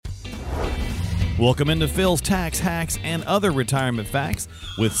Welcome into Phil's Tax Hacks and Other Retirement Facts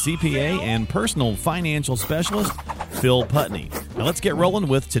with CPA and personal financial specialist, Phil Putney. Now let's get rolling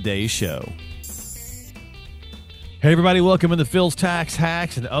with today's show. Hey everybody, welcome into Phil's Tax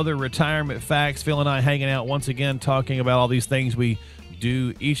Hacks and Other Retirement Facts. Phil and I hanging out once again talking about all these things we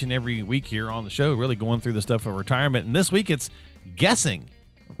do each and every week here on the show, really going through the stuff of retirement. And this week it's guessing.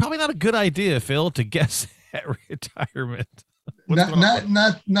 Probably not a good idea, Phil, to guess at retirement.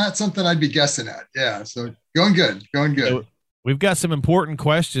 Not something I'd be guessing at. Yeah. So going good. So we've got some important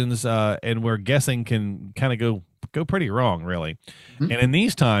questions, and where guessing can kind of go pretty wrong, really. Mm-hmm. And in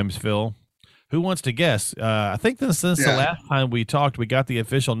these times, Phil, who wants to guess? I think since the last time we talked, we got the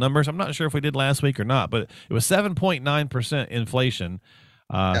official numbers. I'm not sure if we did last week or not, but it was 7.9% inflation.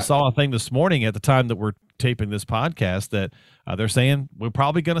 Saw a thing this morning at the time that we're taping this podcast that they're saying we're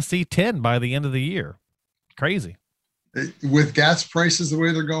probably going to see 10 by the end of the year. Crazy. With gas prices the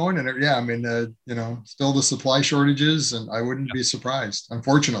way they're going, and still the supply shortages, and I wouldn't be surprised,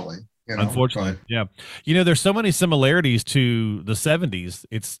 unfortunately. Yeah. There's so many similarities to the 70s.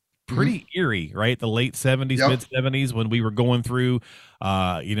 It's pretty eerie, right? The late 70s, mid 70s, when we were going through,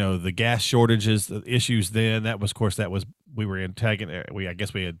 the gas shortages, the issues then. We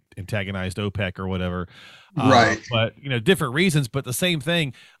had antagonized OPEC or whatever. Right. But, different reasons, but the same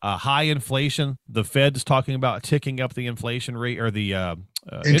thing, high inflation. The Fed's talking about ticking up the inflation rate or the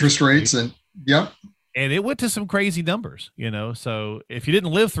interest rates. And it went to some crazy numbers, so if you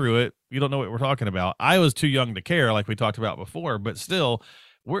didn't live through it, you don't know what we're talking about. I was too young to care, like we talked about before, but still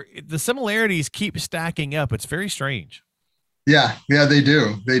the similarities keep stacking up. It's very strange. Yeah, they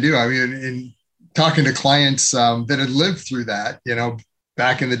do. I mean, in talking to clients that had lived through that,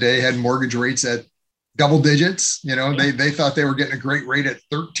 back in the day, had mortgage rates at double digits, they thought they were getting a great rate at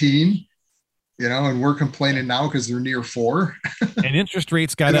 13, and we're complaining now because they're near 4. And interest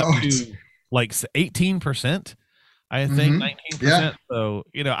rates got up to like 18%, I think 19%. Yeah. So,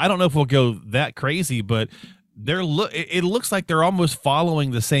 I don't know if we'll go that crazy, but it looks like they're almost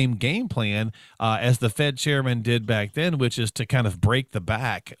following the same game plan as the Fed chairman did back then, which is to kind of break the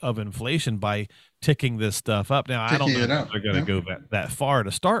back of inflation by ticking this stuff up. Now, I don't know if they're going to go that far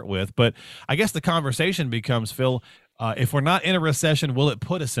to start with, but I guess the conversation becomes, Phil, if we're not in a recession, will it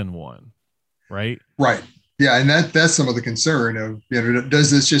put us in one? Right? Right. Yeah. And that's some of the concern of,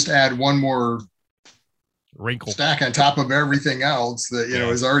 does this just add one more wrinkle stack on top of everything else that,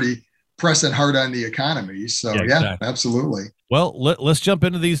 is already pressing hard on the economy. So exactly. Absolutely. Well, let's jump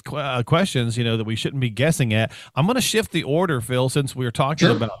into these questions, that we shouldn't be guessing at. I'm going to shift the order, Phil, since we were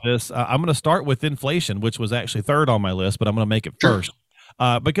talking about this. I'm going to start with inflation, which was actually third on my list, but I'm going to make it first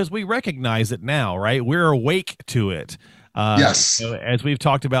because we recognize it now, right? We're awake to it. Yes. As we've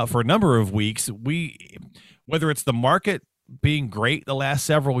talked about for a number of weeks, whether it's the market being great the last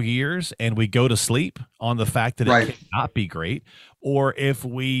several years and we go to sleep on the fact that it cannot be great, or if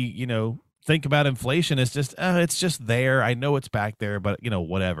we, think about inflation, it's just there. I know it's back there, but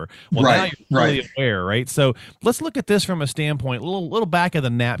whatever. Well, now you're really aware, right? So let's look at this from a standpoint, little back of the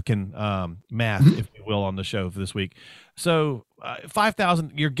napkin math, if you will, on the show for this week. So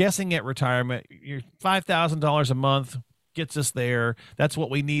 $5,000, you're guessing at retirement, you're $5,000 a month gets us there. That's what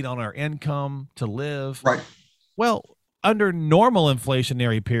we need on our income to live. Right. Well, under normal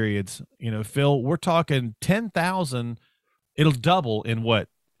inflationary periods, Phil, we're talking 10,000. It'll double in what,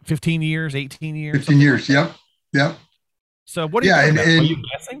 15 years, 18 years? 15 years. Like yep. So what are you doing? Are you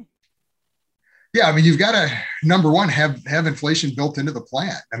guessing? Yeah. I mean, you've got to, number one, have inflation built into the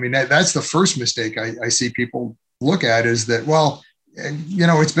plan. I mean, that's the first mistake I see people look at is that, well,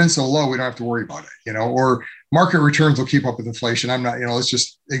 it's been so low, we don't have to worry about it, or market returns will keep up with inflation. I'm not, let's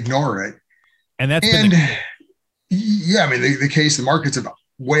just ignore it. And that's yeah, I mean, the case, the markets have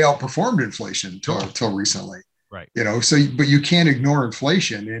way outperformed inflation till recently. Right. But you can't ignore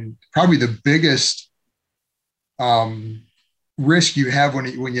inflation. And probably the biggest risk you have when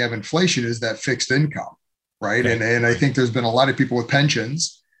you have inflation is that fixed income. Right. Okay. And I think there's been a lot of people with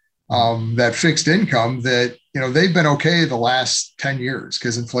pensions, that fixed income that, they've been okay the last 10 years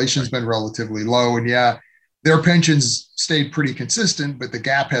because inflation's been relatively low. And their pensions stayed pretty consistent, but the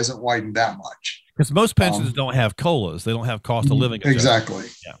gap hasn't widened that much. Because most pensions don't have COLAs. They don't have cost of living adjustment. Exactly.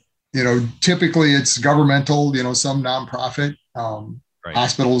 Yeah. Typically it's governmental, some nonprofit,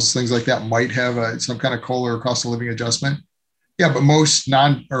 hospitals, things like that might have some kind of COLA or cost of living adjustment. Yeah. But most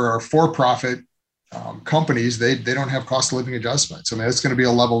for-profit companies, they don't have cost of living adjustments. I mean, it's going to be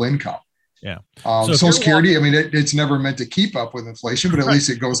a level income. Yeah. So Social Security, I mean, it's never meant to keep up with inflation, but at least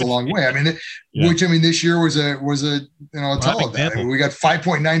it goes a long way. I mean, which I mean, this year was a a tell of that. I mean, we got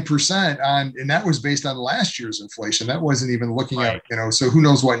 5.9% on, and that was based on last year's inflation. That wasn't even looking at, so who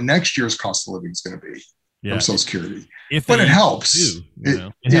knows what next year's cost of living is going to be from Social Security. But it helps.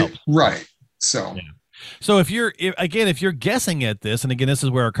 It helps. Right. So. Yeah. So if you're guessing at this, and again, this is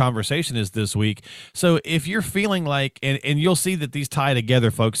where our conversation is this week. So if you're feeling like, and you'll see that these tie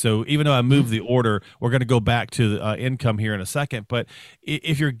together, folks. So even though I moved the order, we're going to go back to income here in a second. But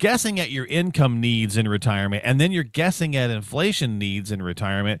if you're guessing at your income needs in retirement, and then you're guessing at inflation needs in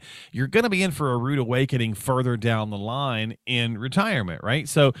retirement, you're going to be in for a rude awakening further down the line in retirement, right?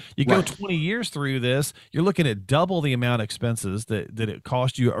 So you go 20 years through this, you're looking at double the amount of expenses that it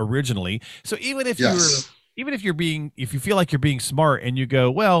cost you originally. So even if if you feel like you're being smart and you go,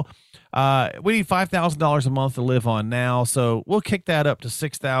 well, we need $5,000 a month to live on now, so we'll kick that up to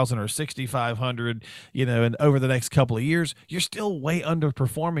 $6,000 or $6,500, and over the next couple of years, you're still way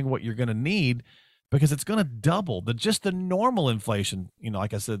underperforming what you're going to need, because it's going to double just the normal inflation.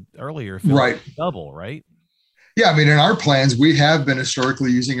 Like I said earlier, double, right? Yeah, I mean, in our plans, we have been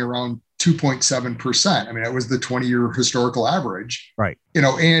historically using around 2.7%. I mean, that was the 20-year historical average, right?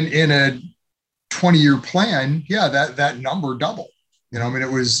 And in a 20-year plan, that number doubled. I mean,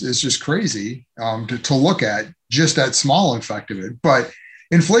 it's just crazy to look at just that small effect of it. But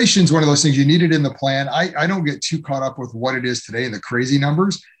inflation is one of those things you need it in the plan. I don't get too caught up with what it is today and the crazy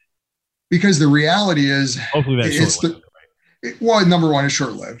numbers, because the reality is, hopefully that's well, number one is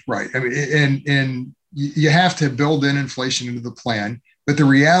short-lived, right? I mean, and you have to build in inflation into the plan, but the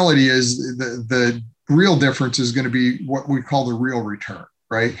reality is the real difference is going to be what we call the real return.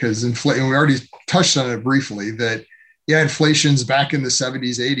 Right? Because inflation, we already touched on it briefly, that, inflation's back in the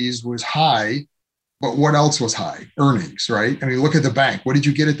 70s, 80s was high, but what else was high? Earnings, right? I mean, look at the bank. What did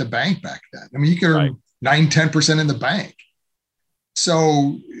you get at the bank back then? I mean, you could earn 9-10% in the bank.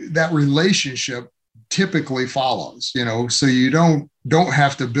 So that relationship typically follows, so you don't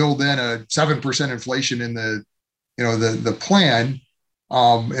have to build in a 7% inflation in the plan.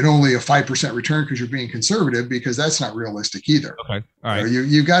 And only a 5% return because you're being conservative, because that's not realistic either. Okay. All right.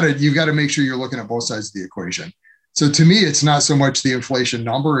 You've got to make sure you're looking at both sides of the equation. So to me, it's not so much the inflation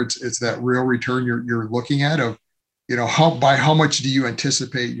number. It's that real return you're looking at of, how much do you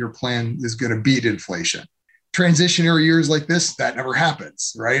anticipate your plan is going to beat inflation? Transitionary years like this, that never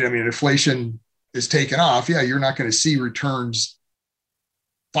happens, right? I mean, inflation is taken off. Yeah. You're not going to see returns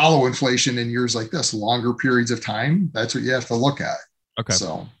follow inflation in years like this, longer periods of time. That's what you have to look at. Okay. So,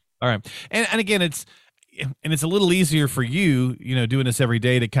 all right. And again, it's a little easier for you, doing this every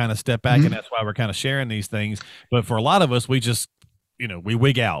day to kind of step back. And that's why we're kind of sharing these things. But for a lot of us, we just, we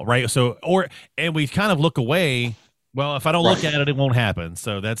wig out, right? So, and we kind of look away. Well, if I don't look at it, it won't happen.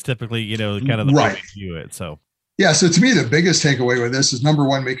 So that's typically, kind of the way we view it. So, yeah. So to me, the biggest takeaway with this is, number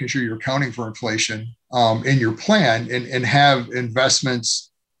one, making sure you're accounting for inflation in your plan, and have investments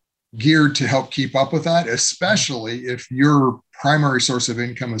geared to help keep up with that, especially if your primary source of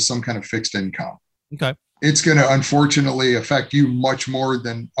income is some kind of fixed income. Okay. It's going to unfortunately affect you much more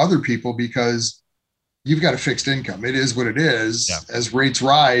than other people, because you've got a fixed income. It is what it is. Yeah. As rates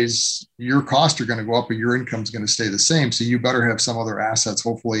rise, your costs are going to go up, but your income is going to stay the same. So you better have some other assets,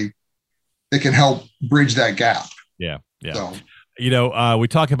 hopefully, that can help bridge that gap. Yeah. Yeah. So, we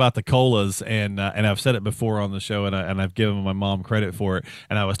talk about the COLAs, and I've said it before on the show, and I've given my mom credit for it.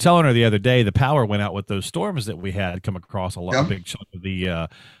 And I was telling her the other day, the power went out with those storms that we had come across a big chunk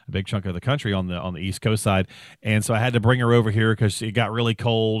of the country on the East Coast side. And so I had to bring her over here because it got really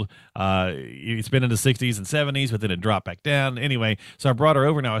cold. It's been in the 60s and 70s, but then it dropped back down. Anyway, so I brought her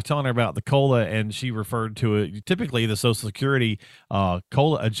over. Now I was telling her about the COLA, and she referred to it, typically the Social Security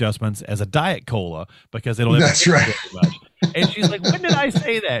COLA adjustments, as a diet COLA, because they don't. That's right. Much. And she's like, when did I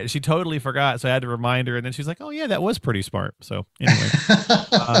say that? She totally forgot. So I had to remind her. And then she's like, oh, yeah, that was pretty smart. So anyway,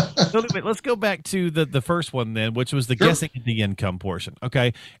 let's go back to the first one then, which was the guessing at the income portion.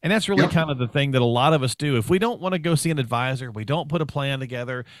 Okay. And that's really kind of the thing that a lot of us do. If we don't want to go see an advisor, we don't put a plan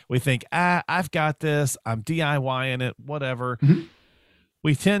together, we think, I've got this, I'm DIYing it, whatever. Mm-hmm.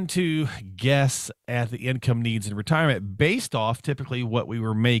 We tend to guess at the income needs in retirement based off typically what we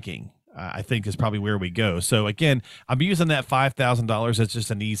were making. I think is probably where we go. So again, I'm using that $5,000. That's just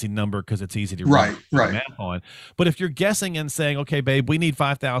an easy number because it's easy to math on. But if you're guessing and saying, okay, babe, we need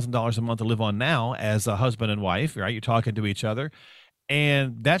 $5,000 a month to live on now as a husband and wife, right? You're talking to each other,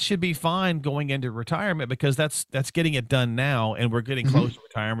 and that should be fine going into retirement, because that's getting it done now, and we're getting close to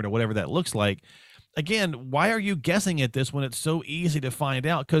retirement or whatever that looks like. Again, why are you guessing at this when it's so easy to find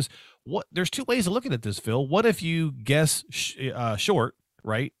out? Because there's two ways of looking at this, Phil. What if you guess short,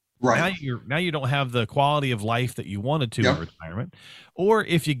 right? Right. Now you don't have the quality of life that you wanted to in retirement. Or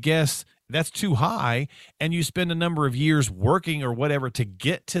if you guess that's too high and you spend a number of years working or whatever to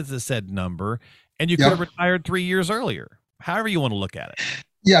get to the said number, and you could have retired 3 years earlier. However you want to look at it.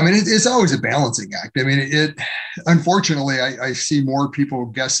 Yeah, I mean, it's always a balancing act. I mean, unfortunately, I see more people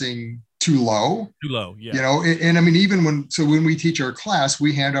guessing too low. Too low, yeah. You know, and I mean, even when we teach our class,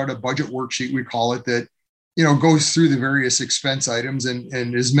 we hand out a budget worksheet, we call it, that, you know, goes through the various expense items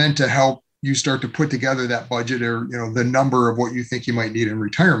and is meant to help you start to put together that budget, or, you know, the number of what you think you might need in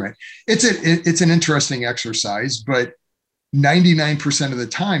retirement. It's an interesting exercise, but 99% of the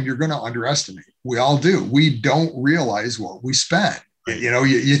time you're going to underestimate. We all do. We don't realize what we spend. You know,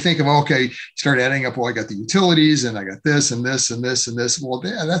 you think of, okay, start adding up, well, I got the utilities and I got this and this and this and this. Well,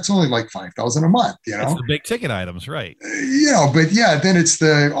 yeah, that's only like $5,000 a month, you know. It's the big ticket items, right? You know, but yeah, then it's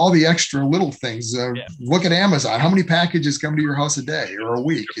all the extra little things. Look at Amazon. How many packages come to your house a day or a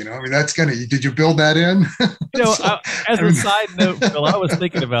week? You know, I mean, did you build that in? You know, a side note, Phil, I was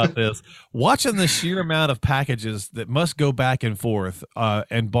thinking about this, watching the sheer amount of packages that must go back and forth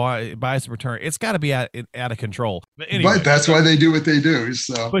and buy some return. It's got to be out of control. But anyway, but that's why they do what they do.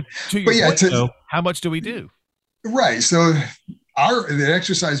 So, but to your point, though, how much do we do? Right. So the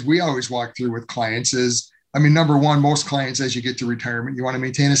exercise we always walk through with clients is, I mean, number one, most clients, as you get to retirement, you want to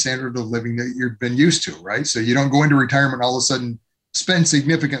maintain a standard of living that you've been used to, right? So you don't go into retirement all of a sudden spend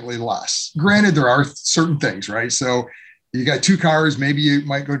significantly less. Granted, there are certain things, right? So you got 2 cars, maybe you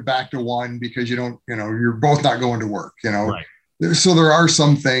might go back to 1 because you're both not going to work, you know. Right. So there are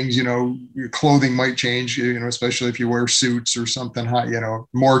some things, you know, your clothing might change, you know, especially if you wear suits or something high, you know,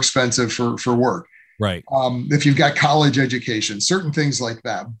 more expensive for work. Right. If you've got college education, certain things like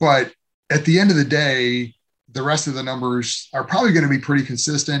that. But at the end of the day, the rest of the numbers are probably going to be pretty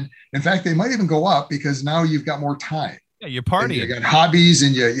consistent. In fact, they might even go up because now you've got more time. Yeah, you're partying. You got hobbies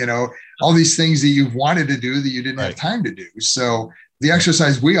and you know, all these things that you've wanted to do that you didn't have time to do. So the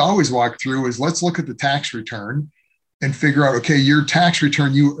exercise we always walk through is, let's look at the tax return and figure out, okay, your tax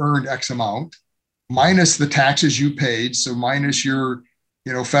return, you earned X amount minus the taxes you paid. So minus your,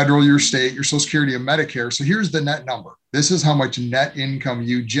 you know, federal, your state, your Social Security and Medicare. So here's the net number. This is how much net income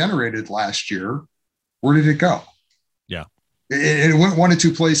you generated last year. Where did it go? Yeah. It went one of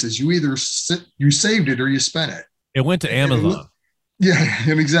 2 places. You either you saved it or you spent it. It went to Amazon. Yeah,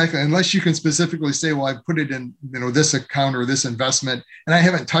 and exactly. Unless you can specifically say, well, I put it in, you know, this account or this investment, and I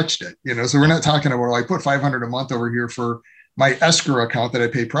haven't touched it, you know. So we're not talking about, well, I put $500 a month over here for my escrow account that I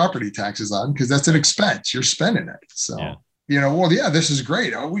pay property taxes on, because that's an expense. You're spending it. So, you know, well, yeah, this is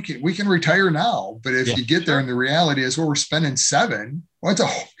great. Oh, we can retire now. But if you get there and the reality is, well, we're spending 7, well,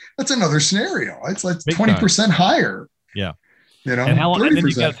 that's another scenario. It's like 20% higher. Yeah. You know, and then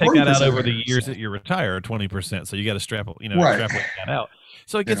you got to take that out over the years that you retire, 20%. So you got to extrapolate that out.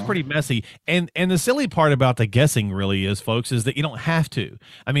 So it gets pretty messy. And the silly part about the guessing really is, folks, is that you don't have to.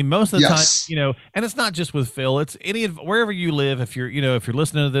 I mean, most of the time, you know, and it's not just with Phil, it's wherever you live. If you're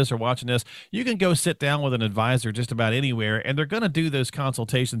listening to this or watching this, you can go sit down with an advisor just about anywhere, and they're going to do those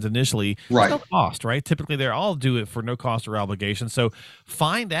consultations initially. Right. No cost, right? Typically they're all do it for no cost or obligation. So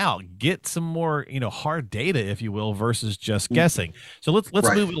find out, get some more, you know, hard data, if you will, versus just guessing. So let's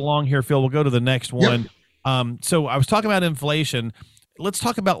move it along here, Phil. We'll go to the next one. So I was talking about inflation. Let's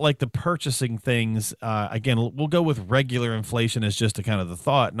talk about like the purchasing things. Again, we'll go with regular inflation as just a kind of the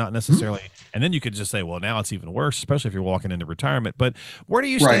thought, not necessarily. And then you could just say, well, now it's even worse, especially if you're walking into retirement. But where do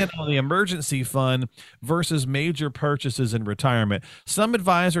you stand on the emergency fund versus major purchases in retirement? Some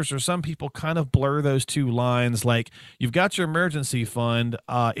advisors or some people kind of blur those 2 lines. Like, you've got your emergency fund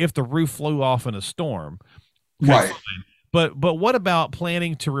if the roof flew off in a storm. Okay, right. Fine. But what about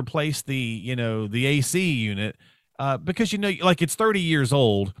planning to replace the AC unit? Because, you know, like, it's 30 years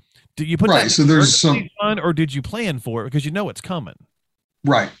old. Do you put that in so there's some fund, or did you plan for it because you know it's coming?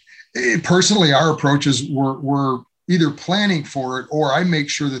 Right. Personally, our approach is we're either planning for it, or I make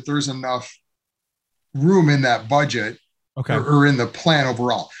sure that there's enough room in that budget or in the plan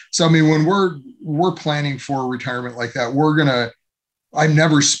overall. So, I mean, when we're planning for retirement like that, I'm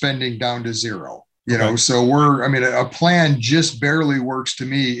never spending down to zero, you know? So a plan just barely works to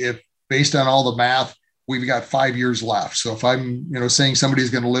me if, based on all the math, we've got 5 years left. So if I'm, you know, saying somebody's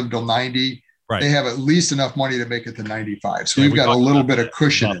going to live till 90, they have at least enough money to make it to 95. So we've got a little bit of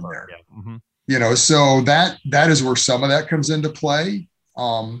cushion in there, you know, so that is where some of that comes into play.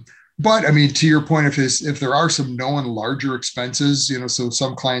 But I mean, to your point, if there are some known larger expenses, you know, so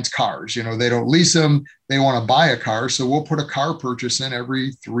some clients' cars, you know, they don't lease them, they want to buy a car. So we'll put a car purchase in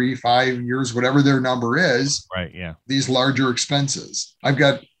every 3-5 years, whatever their number is. Right. Yeah. These larger expenses. I've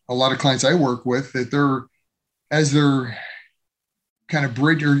got a lot of clients I work with that as they're kind of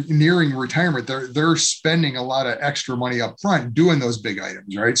bridge or nearing retirement, they're spending a lot of extra money up front doing those big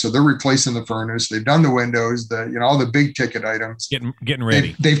items, right? So they're replacing the furnace, they've done the windows, all the big ticket items, getting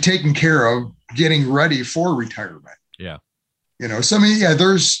ready. They've taken care of getting ready for retirement. Yeah. So I mean, yeah,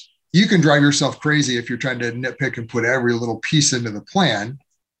 you can drive yourself crazy if you're trying to nitpick and put every little piece into the plan,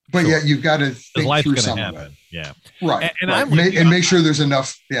 but yet you've got to think through some of it. Yeah. Right. And make sure there's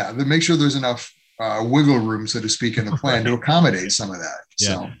enough. Yeah. Make sure there's enough wiggle room, so to speak, in the plan to accommodate some of that. Yeah.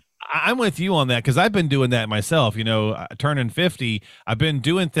 So I'm with you on that, because I've been doing that myself. Turning 50, I've been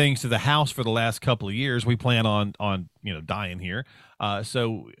doing things to the house for the last couple of years. We plan on dying here.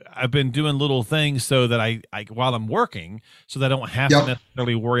 So I've been doing little things so that I while I'm working, so that I don't have to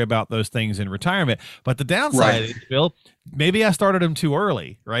necessarily worry about those things in retirement. But the downside is, Phil, maybe I started them too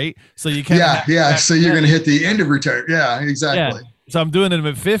early, right? So you can't. So you're going to hit the end of retirement. Yeah, exactly. Yeah. So I'm doing them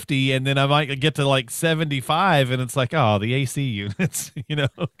at 50, and then I might get to like 75, and it's like, oh, the AC units,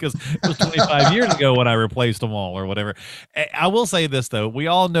 because it was 25 years ago when I replaced them all or whatever. I will say this, though. We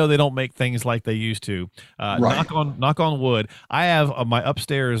all know they don't make things like they used to. Knock on wood. I have my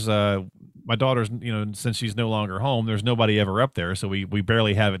upstairs, my daughter's, since she's no longer home, there's nobody ever up there. So we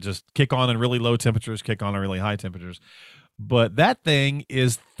barely have it just kick on in really low temperatures, kick on in really high temperatures. But that thing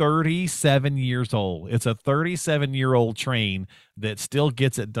is 37 years old. It's a 37-year-old train that still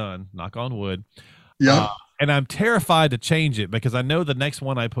gets it done, knock on wood. Yeah. And I'm terrified to change it, because I know the next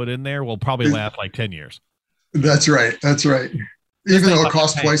one I put in there will probably last like 10 years. That's right. Even though it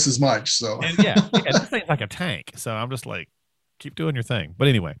costs twice as much. So and this thing's like a tank. So I'm just like, keep doing your thing. But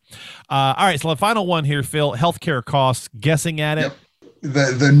anyway. All right. So the final one here, Phil, healthcare costs, guessing at it.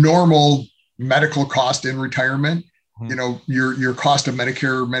 The normal medical cost in retirement. Your cost of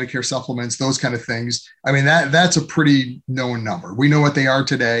Medicare supplements, those kind of things. I mean, that's a pretty known number. We know what they are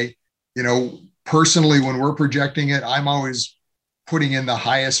today. Personally, when we're projecting it, I'm always putting in the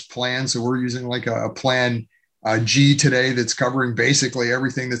highest plan. So we're using like a plan G today that's covering basically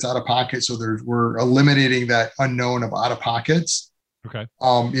everything that's out of pocket. So we're eliminating that unknown of out of pockets. Okay.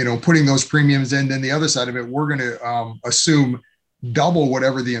 Putting those premiums in. Then the other side of it, we're going to assume double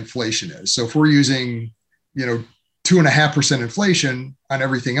whatever the inflation is. So if we're using, 2.5% inflation on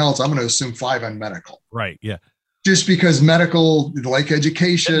everything else, I'm going to assume 5% on medical. Right. Yeah. Just because medical, like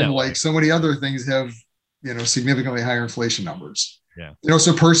education, like so many other things, have, significantly higher inflation numbers. Yeah.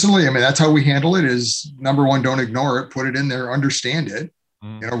 So personally, I mean, that's how we handle it is, number one, don't ignore it, put it in there, understand it,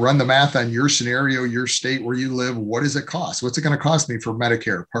 run the math on your scenario, your state where you live. What does it cost? What's it going to cost me for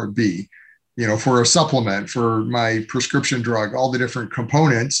Medicare Part B, for a supplement, for my prescription drug, all the different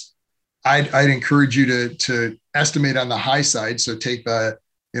components. I'd encourage you to estimate on the high side. So take the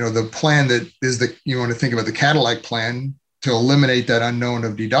plan that is you want to think about the Cadillac plan to eliminate that unknown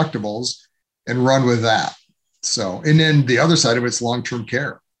of deductibles and run with that. So, and then the other side of it's long-term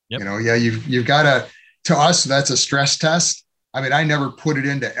care. Yep. You've got to us, that's a stress test. I mean, I never put it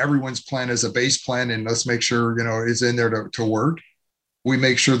into everyone's plan as a base plan and let's make sure, it's in there to work. We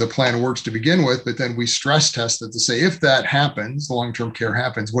make sure the plan works to begin with, but then we stress test it to say, if that happens, the long-term care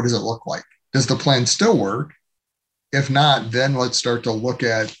happens, what does it look like? Does the plan still work? If not, then let's start to look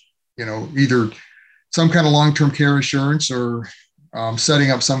at, either some kind of long-term care insurance or setting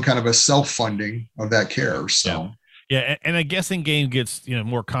up some kind of a self-funding of that care. So. Yeah, and a guessing game gets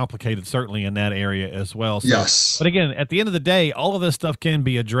more complicated, certainly in that area as well. So, yes. But again, at the end of the day, all of this stuff can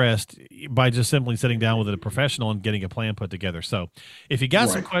be addressed by just simply sitting down with a professional and getting a plan put together. So if you got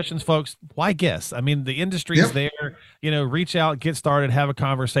some questions, folks, why guess? I mean, the industry is there. Reach out, get started, have a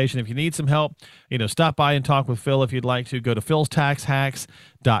conversation. If you need some help, stop by and talk with Phil if you'd like to. Go to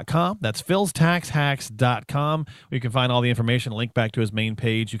philstaxhacks.com. That's philstaxhacks.com. You can find all the information, link back to his main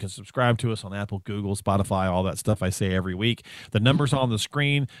page. You can subscribe to us on Apple, Google, Spotify, all that stuff I say every week. The number's on the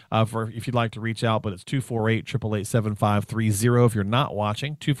screen for if you'd like to reach out, but it's 248-888-7530 if you're not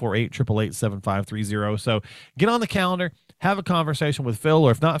watching, 248-888-7530. So get on the calendar, have a conversation with Phil,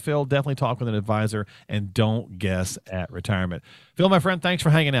 or if not Phil, definitely talk with an advisor, and don't guess at retirement. Phil, my friend, thanks for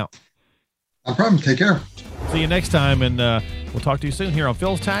hanging out. No problem. Take care. See you next time, and we'll talk to you soon here on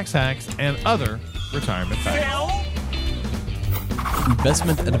Phil's Tax Hacks and other retirement facts.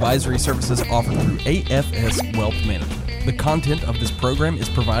 Investment advisory services offered through AFS Wealth Management. The content of this program is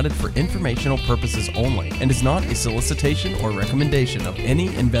provided for informational purposes only and is not a solicitation or recommendation of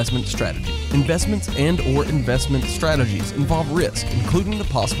any investment strategy. Investments and/or investment strategies involve risk, including the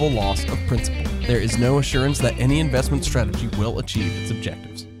possible loss of principal. There is no assurance that any investment strategy will achieve its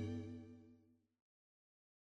objectives.